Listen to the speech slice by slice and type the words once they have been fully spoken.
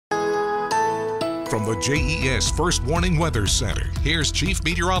From the JES First Warning Weather Center, here's Chief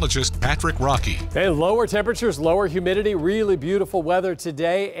Meteorologist Patrick Rocky. Hey, lower temperatures, lower humidity, really beautiful weather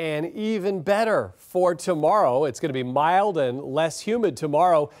today, and even better for tomorrow. It's going to be mild and less humid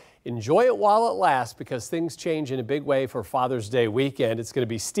tomorrow. Enjoy it while it lasts because things change in a big way for Father's Day weekend. It's going to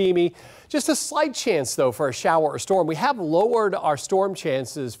be steamy. Just a slight chance, though, for a shower or storm. We have lowered our storm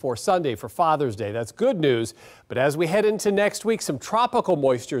chances for Sunday, for Father's Day. That's good news. But as we head into next week, some tropical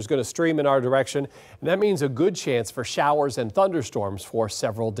moisture is going to stream in our direction, and that means a good chance for showers and thunderstorms for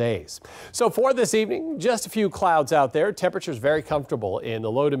several days. So for this evening, just a few clouds out there. Temperatures very comfortable in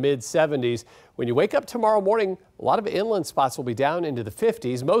the low to mid 70s. When you wake up tomorrow morning, a lot of inland spots will be down into the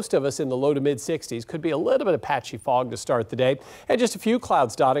 50s. Most of us in the low to mid 60s. Could be a little bit of patchy fog to start the day. And just a few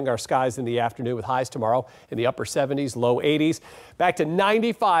clouds dotting our skies in the afternoon with highs tomorrow in the upper 70s, low 80s. Back to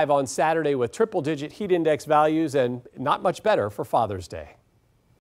 95 on Saturday with triple-digit heat index values and not much better for Father's Day.